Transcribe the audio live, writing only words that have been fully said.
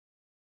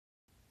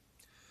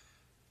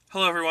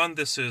Hello everyone,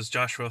 this is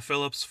Joshua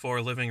Phillips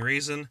for Living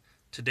Reason.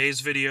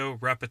 Today's video,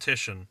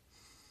 repetition.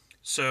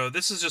 So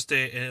this is just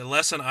a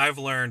lesson I've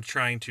learned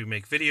trying to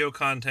make video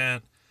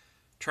content,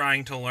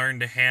 trying to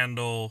learn to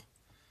handle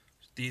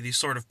the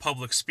sort of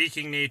public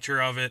speaking nature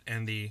of it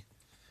and the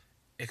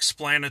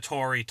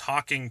explanatory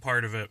talking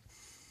part of it.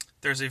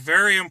 There's a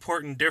very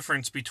important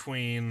difference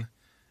between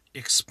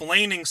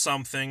explaining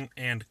something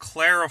and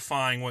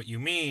clarifying what you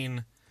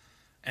mean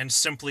and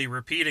simply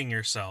repeating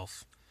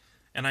yourself.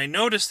 And I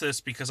notice this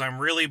because I'm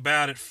really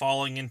bad at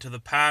falling into the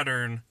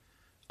pattern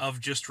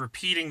of just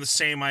repeating the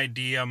same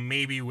idea,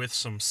 maybe with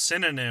some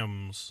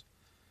synonyms,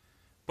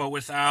 but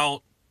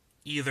without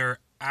either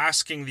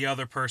asking the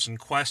other person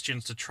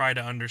questions to try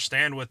to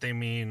understand what they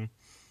mean,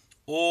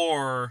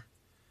 or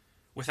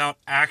without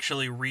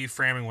actually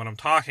reframing what I'm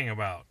talking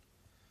about.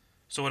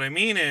 So what I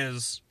mean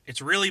is,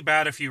 it's really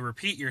bad if you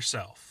repeat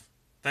yourself.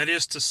 That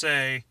is to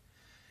say,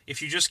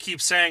 if you just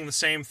keep saying the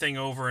same thing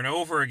over and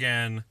over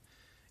again,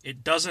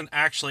 it doesn't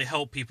actually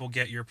help people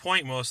get your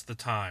point most of the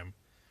time,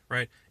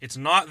 right? It's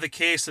not the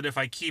case that if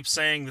I keep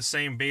saying the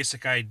same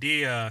basic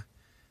idea,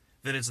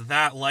 that it's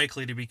that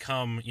likely to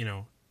become,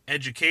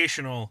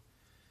 educational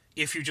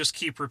if you just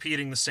keep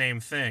repeating the same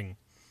thing,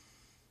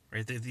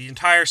 right? The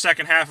entire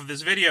second half of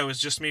this video is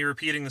just me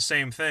repeating the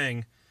same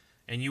thing,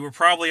 and you were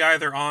probably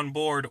either on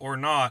board or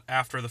not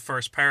after the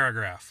first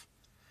paragraph.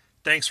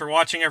 Thanks for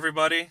watching,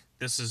 everybody.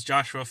 This is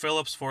Joshua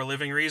Phillips for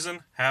Living Reason.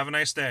 Have a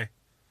nice day.